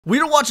We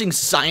are watching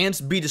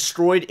science be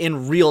destroyed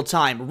in real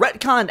time,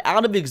 retconned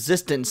out of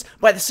existence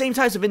by the same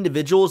types of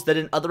individuals that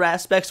in other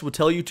aspects would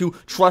tell you to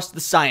trust the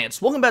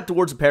science. Welcome back to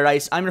Words of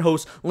Paradise. I'm your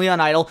host,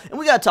 Leon Idle, and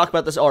we gotta talk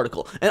about this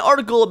article. An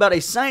article about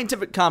a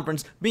scientific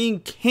conference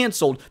being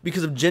canceled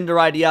because of gender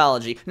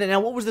ideology. Now,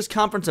 what was this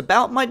conference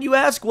about, might you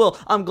ask? Well,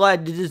 I'm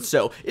glad you did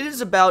so. It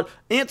is about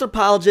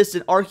anthropologists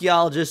and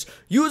archaeologists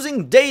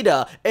using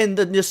data and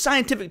the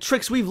scientific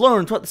tricks we've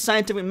learned throughout the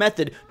scientific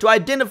method to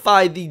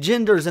identify the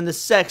genders and the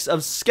sex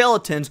of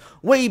skeletons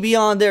way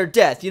beyond their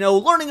death. You know,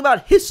 learning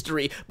about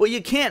history, but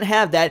you can't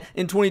have that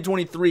in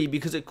 2023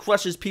 because it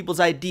crushes people's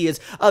ideas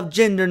of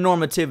gender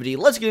normativity.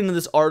 Let's get into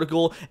this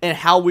article and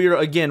how we're,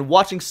 again,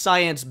 watching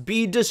science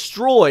be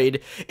destroyed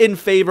in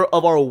favor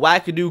of our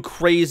wackadoo,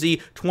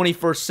 crazy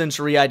 21st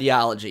century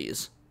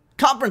ideologies.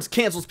 Conference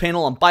cancels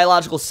panel on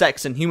biological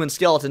sex and human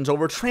skeletons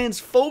over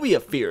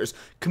transphobia fears,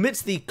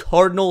 commits the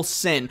cardinal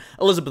sin.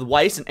 Elizabeth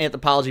Weiss, an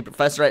anthropology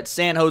professor at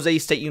San Jose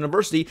State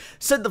University,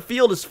 said the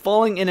field is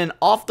falling in an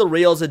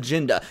off-the-rails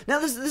agenda. Now,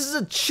 this is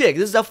a chick,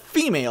 this is a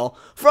female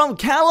from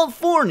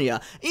California.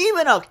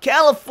 Even a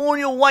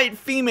California white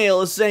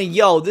female is saying,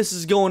 yo, this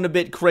is going a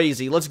bit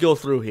crazy. Let's go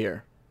through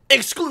here.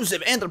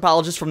 Exclusive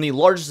anthropologists from the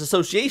largest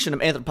association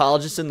of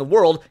anthropologists in the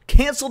world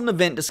canceled an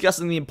event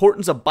discussing the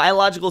importance of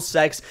biological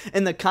sex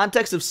in the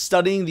context of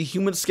studying the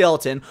human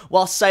skeleton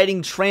while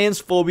citing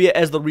transphobia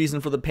as the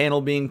reason for the panel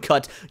being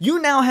cut.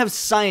 You now have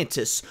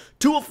scientists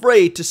too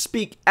afraid to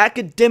speak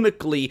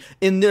academically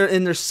in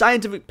their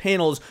scientific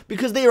panels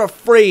because they are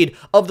afraid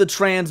of the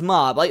trans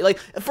mob. Like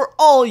for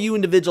all you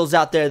individuals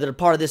out there that are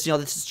part of this,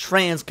 this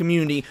trans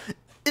community,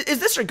 is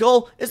this your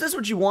goal? Is this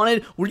what you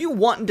wanted? Were you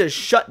wanting to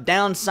shut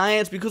down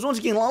science? Because once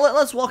again,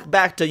 let's walk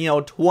back to,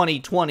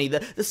 2020,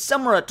 the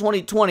summer of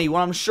 2020,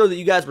 when I'm sure that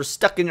you guys were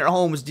stuck in your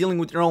homes dealing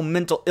with your own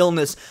mental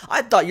illness.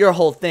 I thought your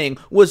whole thing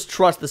was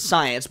trust the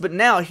science, but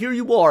now here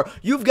you are.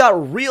 You've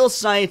got real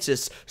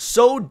scientists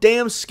so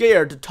damn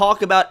scared to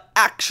talk about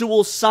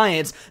actual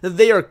science that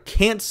they are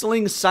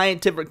canceling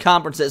scientific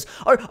conferences.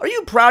 Are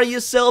you proud of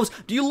yourselves?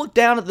 Do you look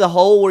down at the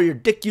hole where your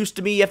dick used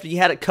to be after you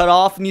had it cut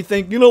off and you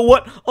think, you know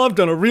what, I've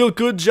done a real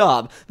good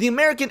job? The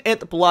American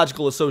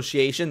Anthropological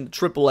Association,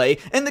 AAA,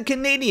 and the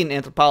Canadian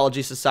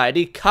Anthropology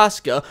Society,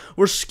 CASCA,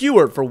 were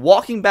skewered for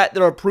walking back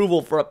their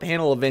approval for a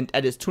panel event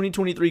at its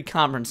 2023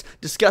 conference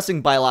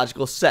discussing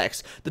biological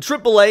sex. The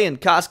AAA and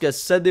CASCA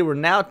said they were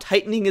now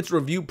tightening its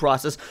review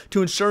process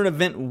to ensure an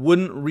event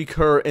wouldn't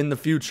recur in the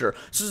future.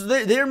 So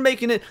they're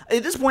making it,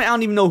 at this point, I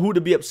don't even know who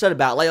to be upset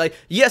about. Like,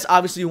 yes,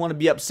 obviously you want to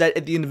be upset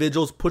at the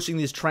individuals pushing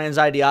this trans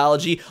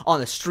ideology on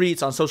the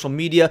streets, on social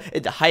media,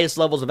 at the highest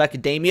levels of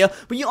academia,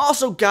 but you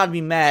also gotta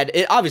be mad.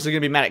 Obviously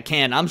gonna be mad at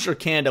Canada. I'm sure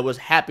Canada was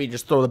happy to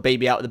just throw the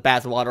baby out with the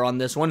bathwater on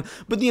this one,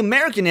 but the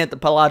American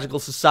Anthropological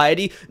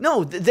Society,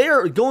 no,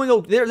 they're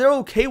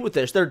okay with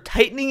this. They're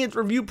tightening its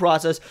review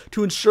process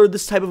to ensure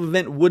this type of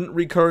event wouldn't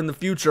recur in the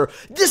future.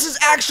 This is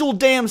actual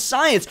damn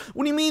science.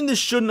 What do you mean this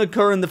shouldn't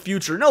occur in the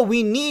future? No,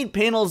 we need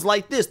panels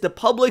like this. The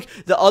public,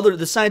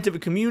 the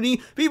scientific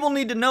community, people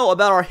need to know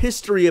about our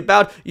history,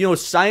 about,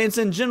 science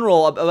in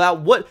general,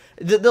 about what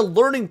the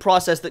learning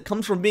process that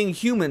comes from being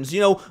humans,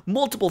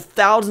 multiple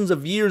thousands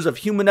of years of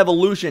human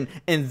evolution,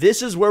 and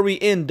this is where we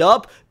end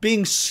up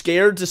being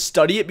scared to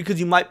study it because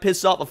you might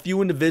piss off a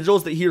few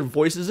individuals that hear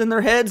voices in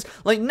their heads.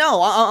 Like,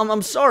 no,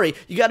 I'm sorry.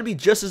 You got to be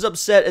just as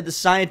upset at the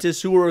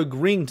scientists who are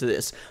agreeing to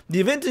this. The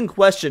event in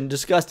question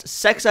discussed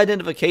sex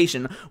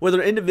identification,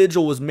 whether an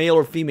individual was male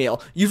or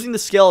female, using the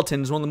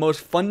skeleton as one of the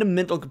most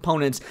fundamental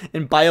components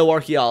in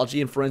bioarchaeology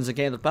and forensic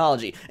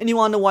anthropology. And you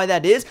want to know why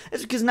that is?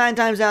 It's because 9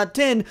 times out of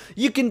 10,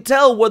 you can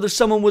tell whether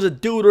someone was a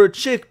dude or a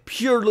chick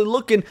purely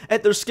looking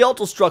at their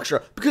skeletal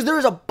structure, because there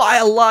is a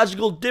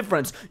biological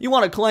difference. You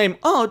want to claim,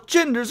 oh,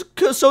 gender's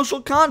a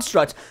social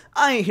construct.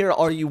 I ain't here to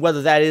argue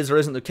whether that is or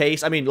isn't the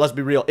case. I mean, let's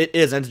be real, it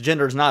isn't.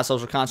 Gender is not a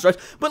social construct.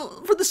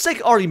 But for the sake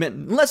of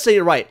argument, let's say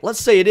you're right.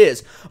 Let's say it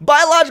is.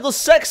 Biological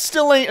sex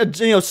still ain't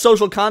a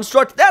social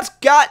construct. That's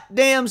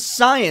goddamn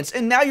science.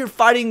 And now you're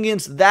fighting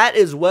against that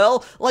as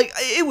well. Like,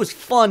 it was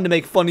fun to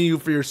make fun of you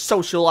for your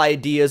social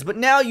ideas, but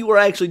now you are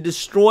actually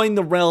destroying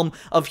the realm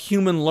of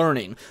human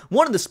learning.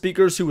 One of the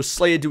speakers who was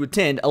slated to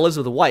attend,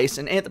 Elizabeth Weiss,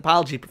 an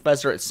anthropology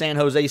professor at San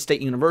Jose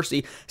State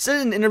University,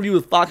 said in an interview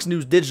with Fox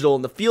News Digital,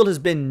 the field has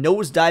been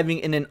nosediving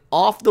in an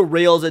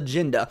off-the-rails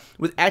agenda,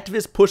 with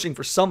activists pushing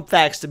for some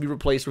facts to be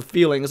replaced with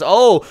feelings.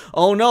 Oh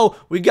no,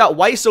 we got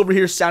Weiss over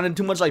here sounding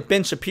too much like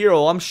Ben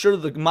Shapiro. I'm sure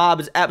the mob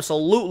is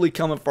absolutely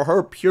coming for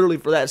her purely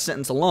for that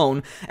sentence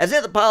alone, as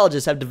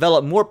anthropologists have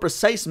developed more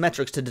precise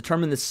metrics to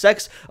determine the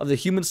sex of the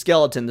human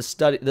skeleton, the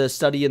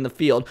study in the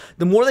field.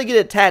 The more they get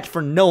attached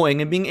for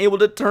knowing and being able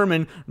to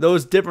determine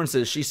those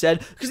differences, she said,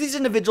 because these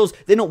individuals,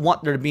 they don't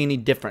want there to be any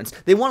difference.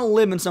 They want to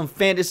live in some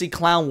fantasy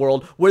clown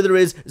world where there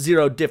is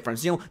zero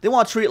difference. They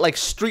want to treat treat it like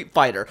Street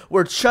Fighter,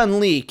 where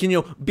Chun-Li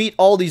can, beat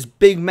all these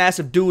big,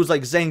 massive dudes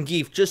like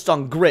Zangief just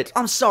on grit.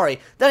 I'm sorry,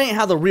 that ain't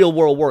how the real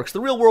world works. The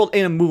real world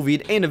ain't a movie,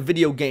 it ain't a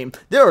video game.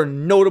 There are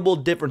notable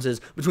differences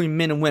between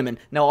men and women.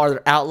 Now, are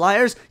there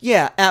outliers?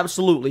 Yeah,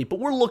 absolutely, but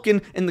we're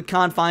looking in the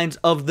confines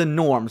of the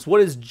norms, what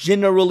is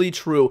generally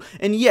true.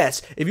 And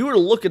yes, if you were to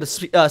look at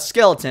a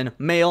skeleton,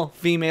 male,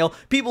 female,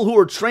 people who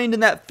are trained in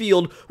that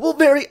field will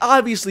very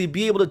obviously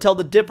be able to tell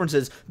the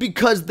differences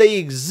because they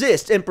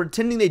exist, and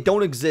pretending they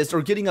don't exist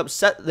or getting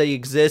upset that they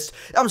exist,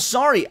 I'm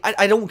sorry,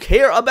 I don't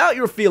care about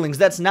your feelings.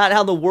 That's not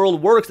how the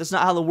world works. That's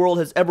not how the world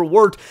has ever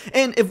worked.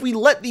 And if we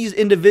let these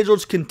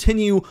individuals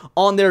continue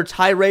on their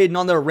tirade and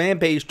on their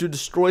rampage to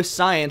destroy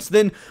science,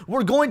 then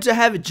we're going to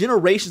have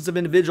generations of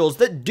individuals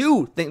that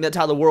do think that's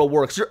how the world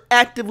works. You're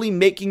actively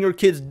making your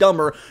kids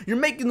dumber. You're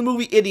making the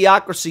movie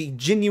Idiocracy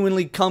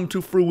genuinely come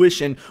to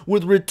fruition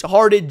with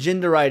retarded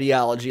gender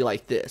ideology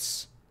like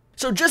this.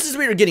 So just as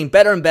we were getting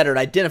better and better at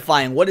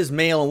identifying what is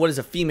male and what is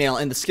a female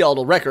in the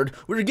skeletal record,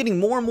 we were getting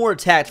more and more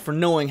attacked for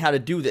knowing how to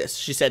do this,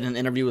 she said in an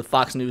interview with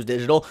Fox News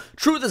Digital.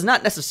 Truth is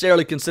not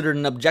necessarily considered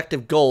an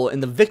objective goal,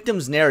 and the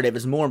victim's narrative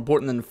is more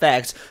important than the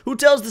facts. Who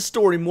tells the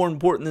story more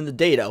important than the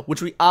data,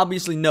 which we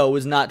obviously know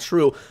is not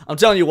true. I'm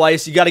telling you,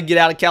 Weiss, you gotta get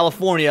out of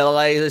California.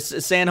 Like,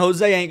 San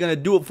Jose ain't gonna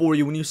do it for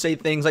you when you say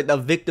things like the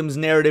victim's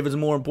narrative is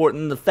more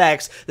important than the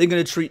facts. They're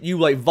gonna treat you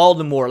like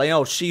Voldemort, like,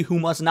 oh, she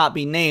who must not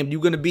be named. You're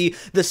gonna be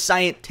the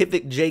scientific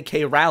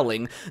J.K.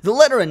 Rowling. The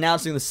letter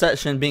announcing the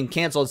session being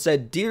canceled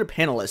said, "Dear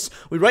panelists,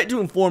 we write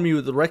to inform you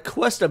of the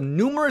request of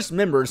numerous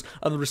members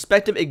of the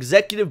respective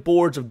executive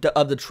boards of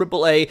the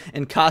AAA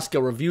and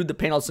Costco reviewed the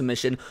panel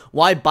submission,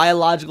 why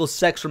biological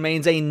sex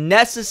remains a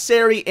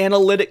necessary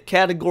analytic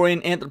category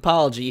in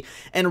anthropology,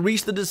 and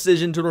reached the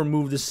decision to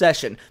remove the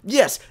session."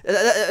 Yes,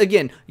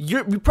 again,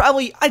 you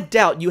probably, I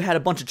doubt you had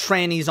a bunch of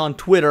trannies on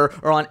Twitter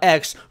or on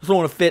X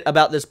throwing a fit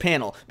about this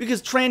panel,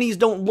 because trannies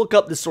don't look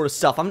up this sort of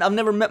stuff. I've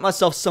never met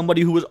myself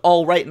somebody who was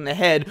all right in the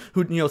head,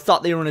 who,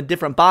 thought they were in a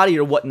different body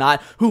or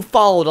whatnot, who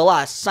followed a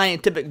lot of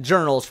scientific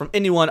journals from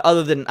anyone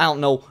other than, I don't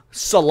know,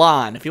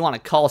 Salon, if you want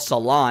to call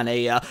Salon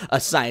a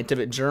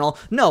scientific journal.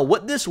 No,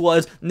 what this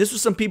was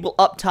some people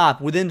up top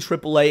within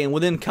AAA and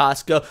within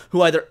Costco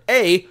who either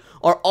A,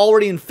 are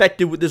already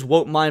infected with this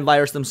woke mind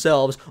virus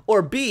themselves,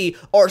 or B,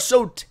 are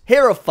so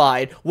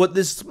terrified what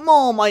this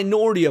small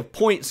minority of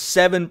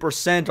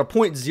 0.7% or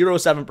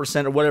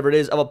 0.07% or whatever it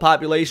is of a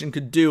population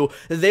could do,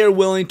 that they are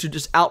willing to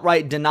just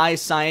outright deny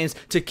science,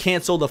 to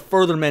cancel the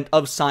furtherment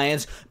of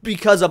science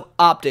because of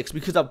optics,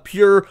 because of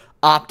pure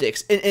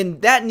optics.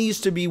 And that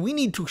needs to be, we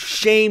need to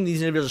shame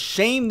these individuals,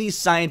 shame these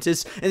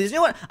scientists. And you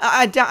know what,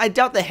 I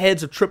doubt the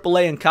heads of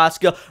AAA and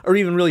Costco are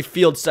even really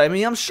field study. I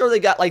mean, I'm sure they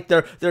got like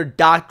their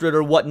doctorate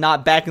or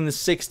whatnot back in the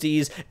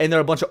 60s, and they're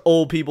a bunch of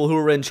old people who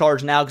are in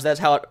charge now, because that's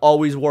how it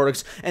always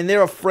works, and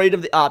they're afraid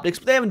of the optics,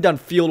 but they haven't done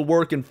field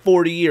work in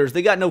 40 years.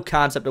 They got no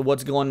concept of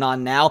what's going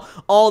on now.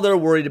 All they're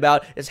worried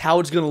about is how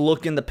it's going to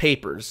look in the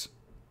papers.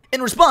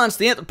 In response,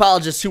 the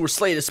anthropologists who were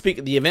slated to speak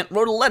at the event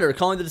wrote a letter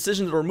calling the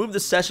decision to remove the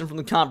session from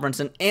the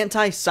conference an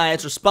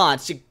anti-science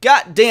response. You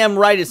goddamn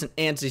right it's an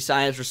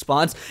anti-science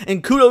response,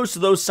 and kudos to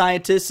those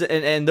scientists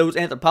and those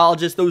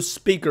anthropologists, those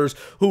speakers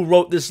who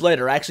wrote this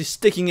letter, actually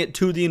sticking it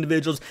to the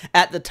individuals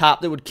at the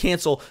top that would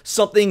cancel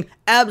something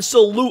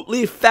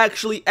absolutely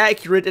factually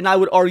accurate and I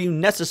would argue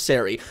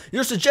necessary.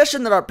 Your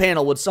suggestion that our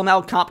panel would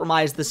somehow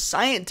compromise the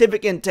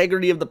scientific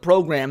integrity of the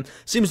program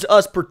seems to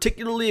us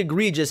particularly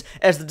egregious,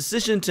 as the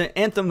decision to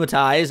anathematize.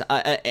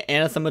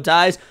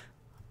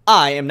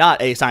 I am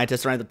not a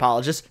scientist or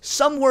anthropologist.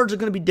 Some words are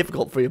going to be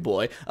difficult for you,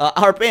 boy.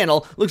 Our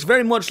panel looks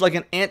very much like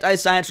an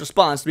anti-science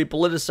response to a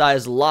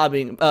politicized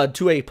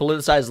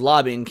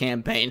lobbying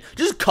campaign.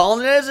 Just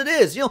calling it as it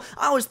is. I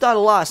always thought a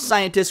lot of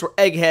scientists were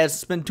eggheads that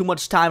spend too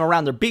much time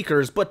around their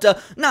beakers, but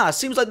nah, it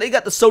seems like they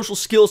got the social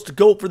skills to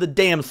go for the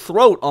damn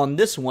throat on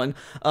this one.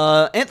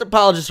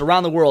 Anthropologists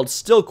around the world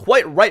still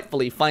quite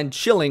rightfully find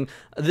chilling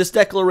this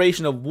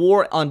declaration of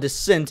war on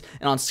dissent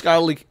and on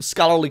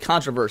scholarly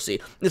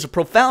controversy. It's a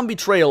profound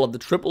betrayal of the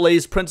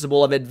AAA's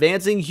principle of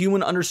advancing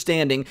human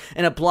understanding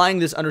and applying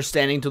this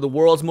understanding to the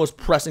world's most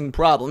pressing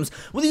problems.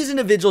 Well, these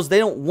individuals, they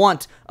don't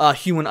want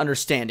human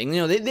understanding.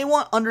 They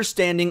want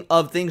understanding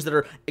of things that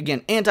are,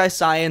 again,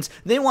 anti-science.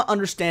 They want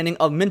understanding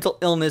of mental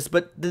illness,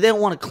 but they don't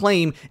want to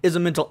claim is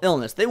a mental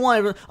illness. They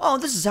want, oh,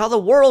 this is how the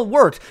world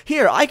worked.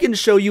 Here, I can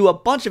show you a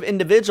bunch of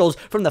individuals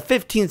from the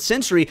 15th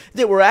century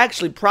that were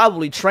actually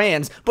probably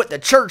trans, but the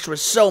church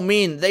was so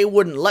mean they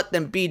wouldn't let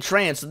them be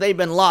trans, so they've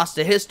been lost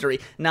to history.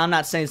 Now, I'm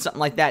not saying something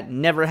like that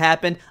never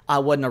happened. I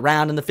wasn't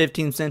around in the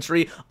 15th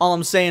century. All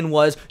I'm saying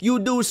was, you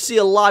do see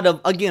a lot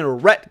of, again,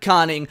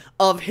 retconning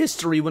of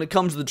history when it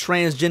comes to the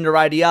transgender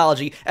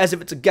ideology, as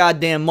if it's a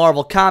goddamn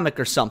Marvel comic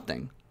or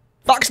something.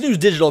 Fox News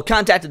Digital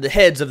contacted the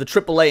heads of the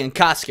AAA and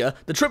Casca.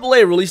 The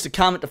AAA released a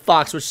comment to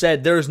Fox which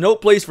said, "There is no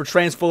place for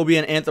transphobia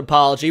in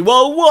anthropology."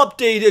 Well,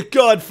 whoop-dee,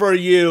 good for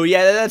you.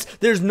 Yeah,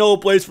 there's no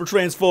place for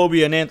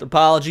transphobia in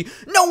anthropology.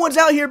 No one's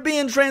out here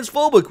being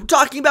transphobic. We're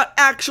talking about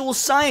actual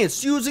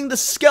science, using the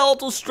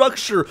skeletal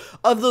structure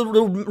of the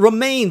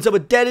remains of a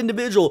dead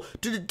individual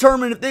to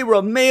determine if they were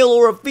a male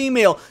or a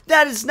female.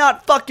 That is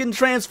not fucking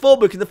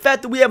transphobic. And the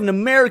fact that we have an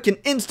American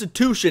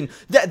institution,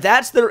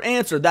 that's their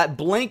answer, that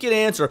blanket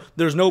answer,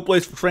 "There's no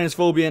place for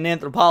transphobia in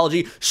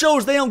anthropology,"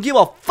 shows they don't give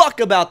a fuck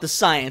about the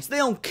science. They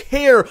don't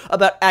care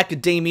about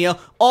academia.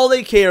 All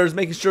they care is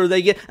making sure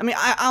they get,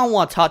 I don't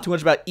want to talk too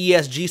much about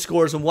ESG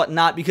scores and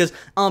whatnot, because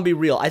I'm gonna be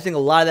real, I think a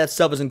lot of that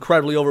stuff is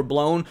incredibly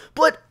overblown,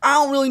 but I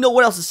don't really know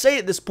what else to say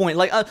at this point.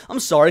 Like, I'm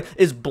sorry,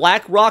 is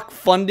BlackRock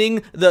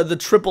funding the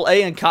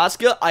AAA and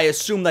Casca? I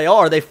assume they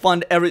are. They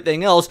fund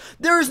everything else.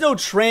 There is no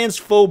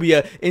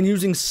transphobia in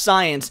using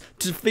science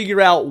to figure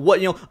out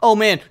what, oh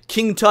man,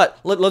 King Tut,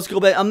 let's go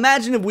back.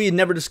 Imagine if we had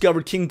never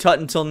discovered King Tut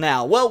until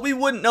now. Well, we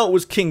wouldn't know it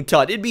was King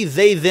Tut. It'd be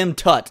they, them,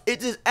 Tut.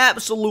 It is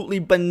absolutely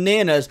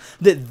bananas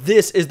that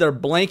this is their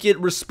blanket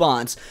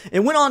response,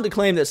 and went on to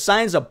claim that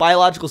science of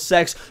biological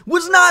sex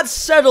was not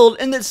settled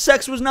and that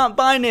sex was not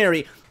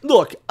binary.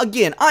 Look,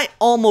 again, I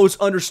almost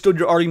understood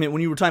your argument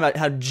when you were talking about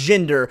how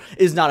gender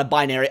is not a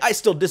binary. I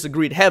still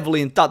disagreed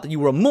heavily and thought that you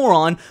were a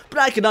moron, but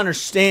I could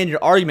understand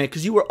your argument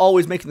because you were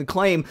always making the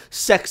claim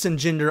sex and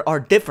gender are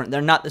different.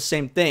 They're not the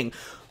same thing.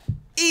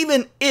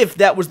 Even if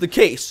that was the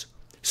case,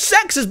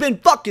 sex has been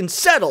fucking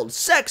settled.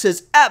 Sex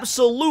has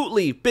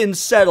absolutely been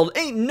settled.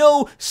 Ain't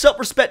no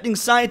self-respecting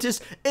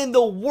scientist in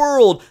the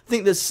world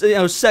think that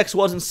sex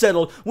wasn't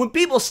settled. When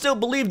people still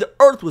believed the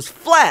earth was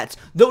flat,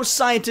 those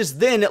scientists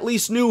then at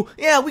least knew,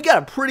 yeah, we got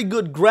a pretty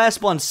good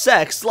grasp on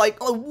sex. Like,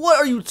 what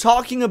are you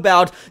talking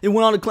about? It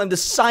went on to claim the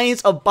science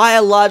of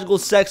biological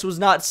sex was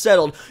not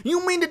settled.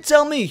 You mean to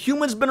tell me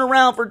humans been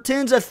around for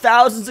tens of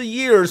thousands of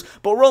years,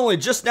 but we're only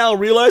just now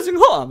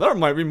realizing, there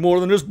might be more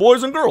than just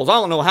boys and girls. I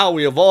don't know how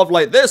we evolved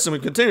like this, and we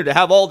continue to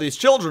have all these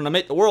children to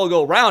make the world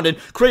go round and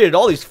created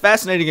all these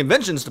fascinating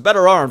inventions to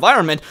better our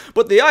environment,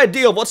 but the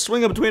idea of what's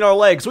swinging between our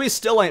legs, we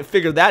still ain't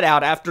figured that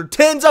out after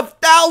tens of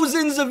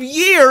thousands of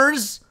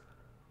years.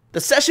 The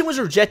session was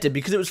rejected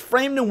because it was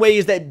framed in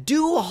ways that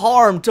do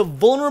harm to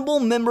vulnerable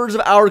members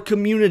of our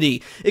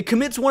community. It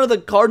commits one of the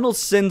cardinal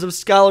sins of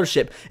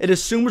scholarship. It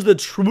assumes the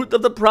truth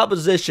of the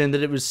proposition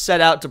that it was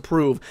set out to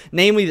prove,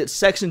 namely that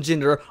sex and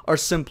gender are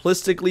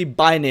simplistically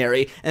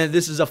binary, and that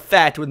this is a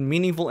fact with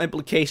meaningful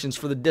implications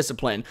for the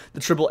discipline. The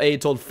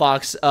AAA told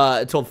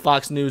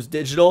Fox News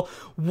Digital.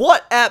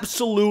 What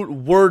absolute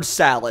word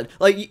salad.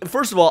 Like,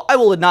 first of all, I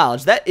will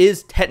acknowledge that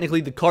is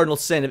technically the cardinal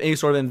sin of any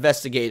sort of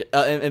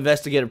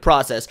investigative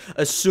process.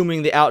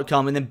 Assuming the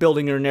outcome and then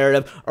building your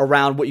narrative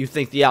around what you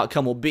think the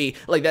outcome will be.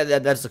 Like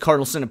that's the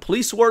cardinal sin of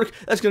police work.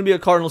 That's going to be a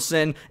cardinal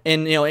sin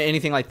in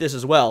anything like this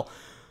as well.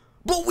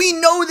 But we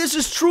know this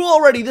is true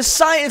already. The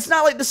science,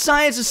 not like the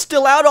science is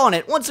still out on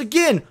it. Once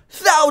again,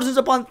 thousands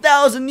upon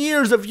thousands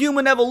years of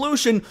human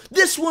evolution.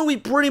 This one we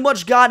pretty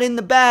much got in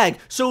the bag.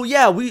 So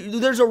yeah,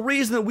 there's a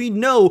reason that we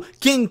know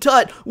King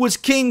Tut was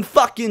King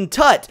fucking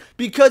Tut.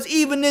 Because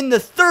even in the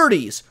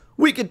 30s,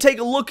 we could take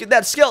a look at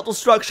that skeletal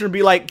structure and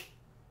be like,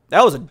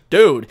 that was a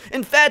dude.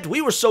 In fact,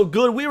 we were so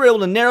good, we were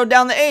able to narrow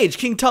down the age.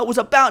 King Tut was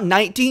about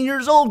 19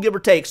 years old, give or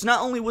take. So not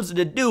only was it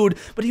a dude,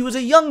 but he was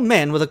a young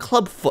man with a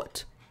club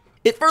foot.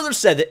 It further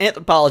said that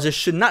anthropologists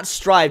should not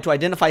strive to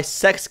identify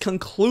sex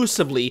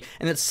conclusively,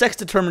 and that sex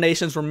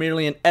determinations were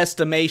merely an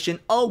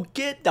estimation. Oh,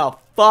 get the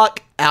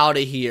fuck out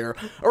of here.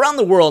 Around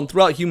the world and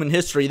throughout human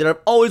history, there have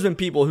always been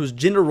people whose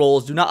gender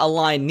roles do not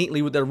align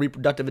neatly with their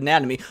reproductive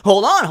anatomy.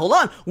 Hold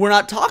on. We're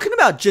not talking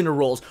about gender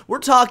roles. We're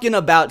talking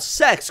about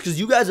sex, because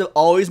you guys have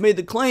always made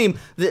the claim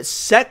that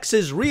sex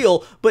is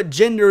real, but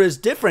gender is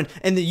different,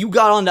 and that you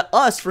got onto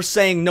us for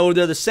saying, no,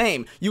 they're the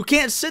same. You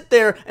can't sit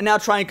there and now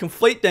try and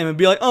conflate them and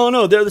be like, oh,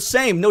 no, they're the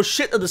same. No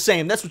shit, they're the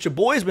same. That's what your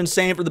boy's been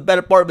saying for the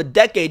better part of a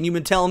decade, and you've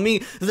been telling me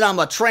that I'm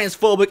a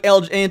transphobic,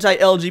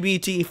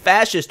 anti-LGBT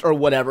fascist or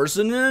whatever.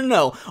 So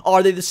no.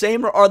 Are they the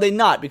same or are they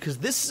not? Because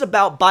this is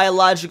about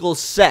biological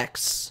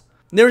sex.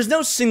 There is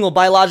no single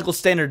biological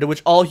standard to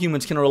which all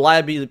humans can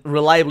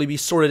reliably be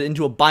sorted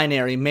into a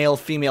binary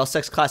male-female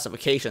sex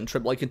classification.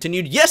 AAA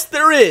continued, yes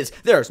there is!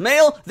 There's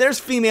male, there's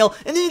female,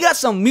 and then you got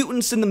some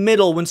mutants in the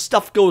middle when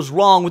stuff goes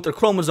wrong with their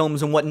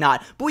chromosomes and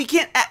whatnot. But we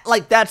can't act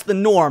like that's the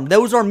norm.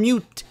 Those are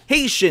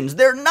mutations.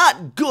 They're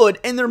not good,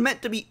 and they're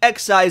meant to be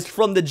excised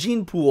from the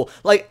gene pool.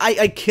 Like,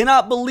 I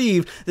cannot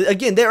believe that,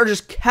 again, they are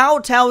just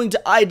kowtowing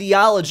to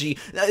ideology.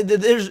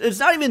 It's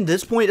not even,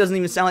 this point, it doesn't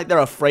even sound like they're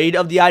afraid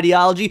of the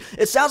ideology.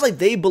 It sounds like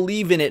they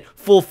believe in it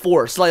full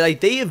force. Like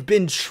they have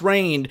been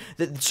trained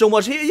that so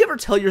much. You ever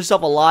tell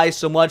yourself a lie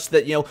so much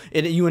that, you know,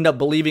 you end up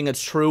believing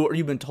it's true, or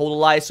you've been told a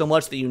lie so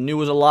much that you knew it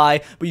was a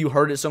lie, but you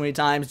heard it so many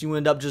times, you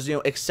end up just, you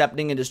know,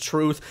 accepting it as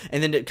truth,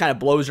 and then it kind of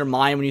blows your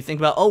mind when you think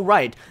about, oh,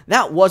 right,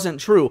 that wasn't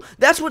true.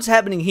 That's what's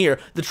happening here.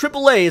 The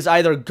AAA is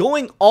either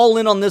going all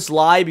in on this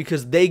lie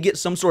because they get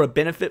some sort of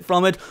benefit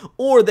from it,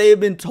 or they have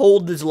been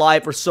told this lie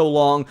for so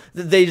long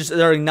that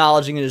they're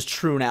acknowledging it as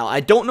true now. I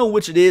don't know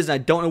which it is, and I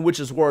don't know which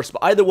is worse,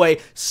 but either way,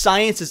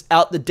 science is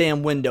out the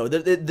damn window.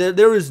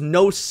 There is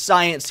no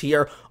science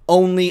here,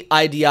 only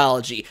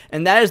ideology,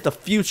 and that is the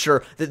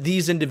future that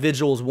these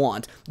individuals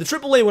want. The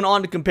AAA went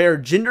on to compare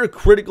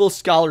gender-critical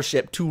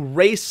scholarship to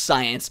race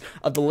science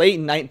of the late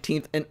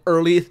 19th and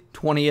early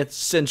 20th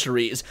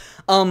centuries.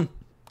 I'm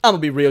gonna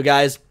be real,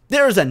 guys.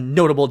 There is a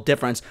notable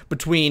difference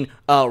between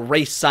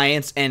race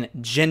science and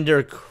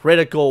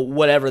gender-critical,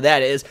 whatever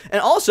that is, and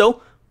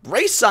also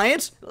race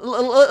science,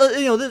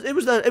 you know, it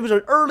was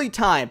an early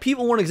time.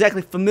 People weren't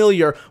exactly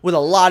familiar with a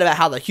lot about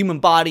how the human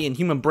body and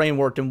human brain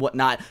worked and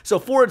whatnot. So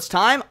for its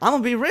time, I'm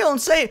gonna be real and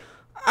say,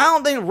 I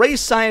don't think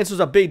race science was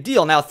a big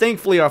deal. Now,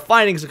 thankfully, our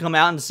findings have come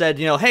out and said,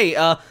 you know,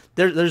 hey,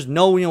 there's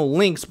no, you know,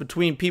 links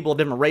between people of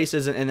different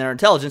races and their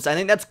intelligence. I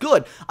think that's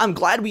good. I'm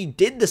glad we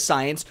did the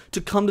science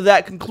to come to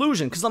that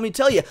conclusion, because let me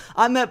tell you,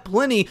 I met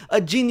plenty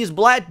of genius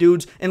black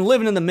dudes, and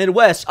living in the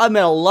Midwest, I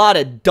met a lot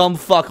of dumb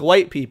fuck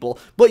white people.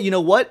 But you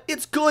know what?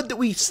 It's good that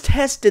we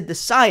tested the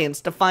science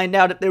to find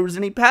out if there was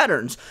any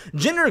patterns.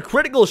 Gender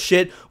critical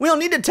shit, we don't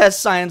need to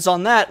test science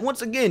on that.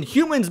 Once again,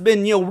 humans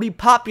been, you know,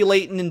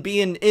 repopulating and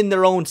being in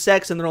their own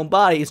sex and their own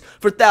bodies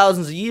for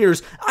thousands of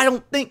years. I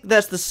don't think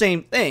that's the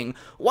same thing.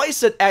 White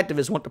said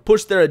activists want to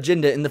push their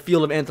agenda in the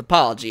field of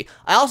anthropology.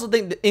 I also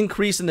think the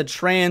increase in the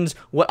trans,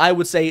 what I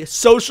would say,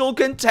 social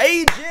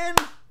contagion,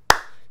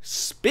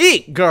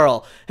 speak,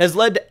 girl, has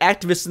led to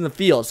activists in the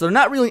field, so they're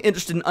not really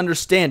interested in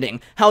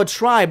understanding how a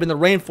tribe in the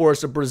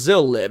rainforest of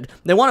Brazil lived.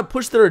 They want to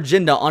push their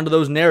agenda onto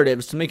those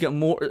narratives to make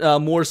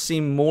it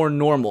seem more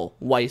normal,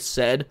 Weiss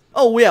said.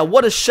 Oh yeah,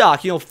 what a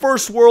shock. You know,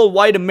 first world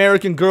white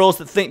American girls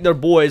that think they're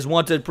boys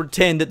want to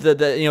pretend that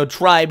the you know,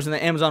 tribes in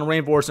the Amazon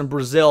rainforest in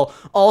Brazil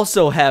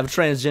also have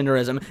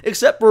transgenderism,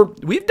 except for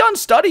we've done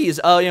studies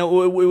you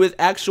know, with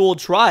actual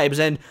tribes,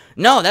 and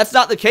no, that's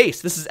not the case.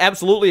 This is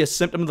absolutely a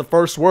symptom of the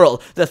first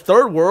world. The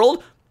third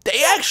world,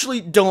 they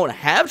actually don't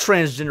have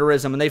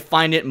transgenderism, and they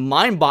find it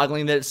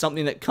mind-boggling that it's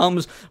something that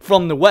comes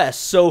from the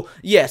West. So,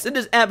 yes, it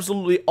is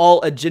absolutely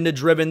all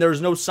agenda-driven.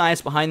 There's no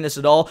science behind this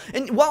at all.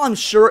 And while I'm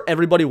sure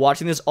everybody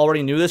watching this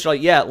already knew this, you're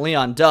like, yeah,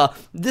 Leon, duh,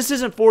 this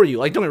isn't for you.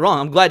 Like, don't get me wrong,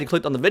 I'm glad you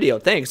clicked on the video.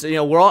 Thanks. You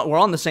know, we're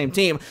on the same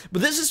team.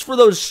 But this is for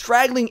those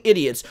straggling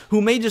idiots who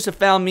may just have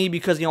found me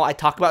because, you know, I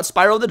talk about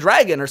Spyro the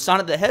Dragon or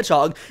Sonic the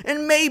Hedgehog,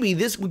 and maybe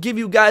this will give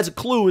you guys a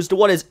clue as to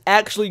what is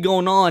actually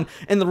going on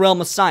in the realm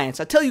of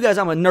science. I tell you guys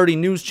I'm a nerdy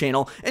news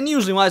channel, and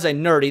usually when I say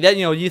nerdy, that,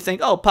 you know, you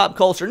think, oh, pop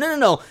culture.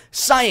 No,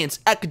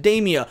 science,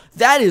 academia,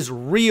 that is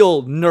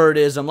real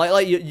nerdism.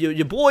 Like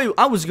your boy,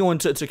 I was going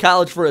to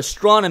college for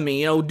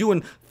astronomy, you know,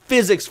 doing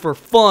physics for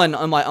fun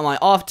on my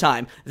off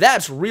time.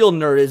 That's real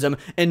nerdism.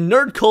 And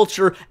nerd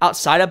culture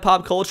outside of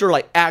pop culture,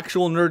 like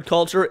actual nerd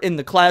culture in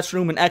the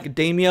classroom and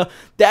academia,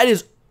 that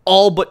is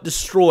all but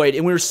destroyed,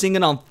 and we're seeing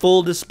it on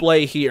full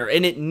display here,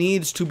 and it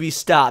needs to be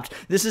stopped.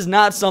 This is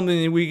not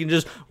something that we can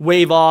just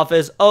wave off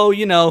as, oh,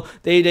 you know,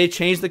 they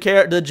changed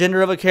the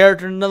gender of a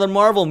character in another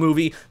Marvel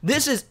movie.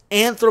 This is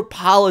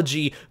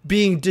anthropology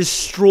being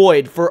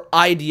destroyed for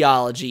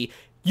ideology.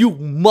 You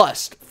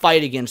must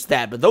fight against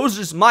that. But those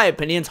are just my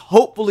opinions.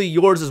 Hopefully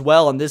yours as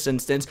well in this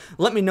instance.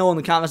 Let me know in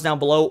the comments down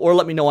below, or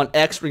let me know on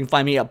X, where you can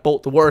find me at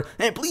Bolt the Word.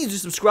 And please do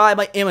subscribe.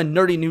 I am a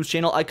nerdy news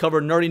channel. I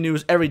cover nerdy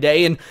news every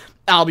day, and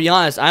I'll be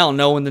honest, I don't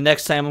know when the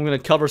next time I'm going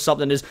to cover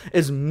something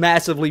as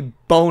massively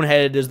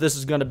boneheaded as this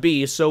is going to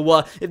be. So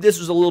if this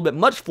was a little bit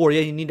much for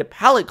you, you need a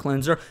palate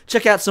cleanser,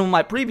 check out some of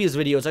my previous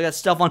videos. I got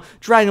stuff on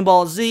Dragon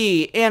Ball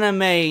Z,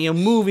 anime, you know,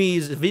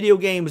 movies, video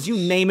games, you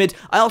name it.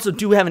 I also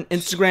do have an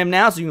Instagram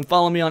now, so you can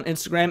follow me on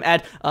Instagram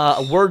at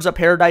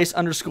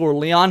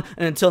wordsofparadise_Leon.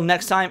 And until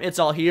next time, it's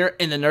all here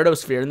in the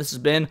nerdosphere. And this has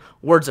been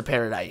Words of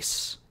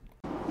Paradise.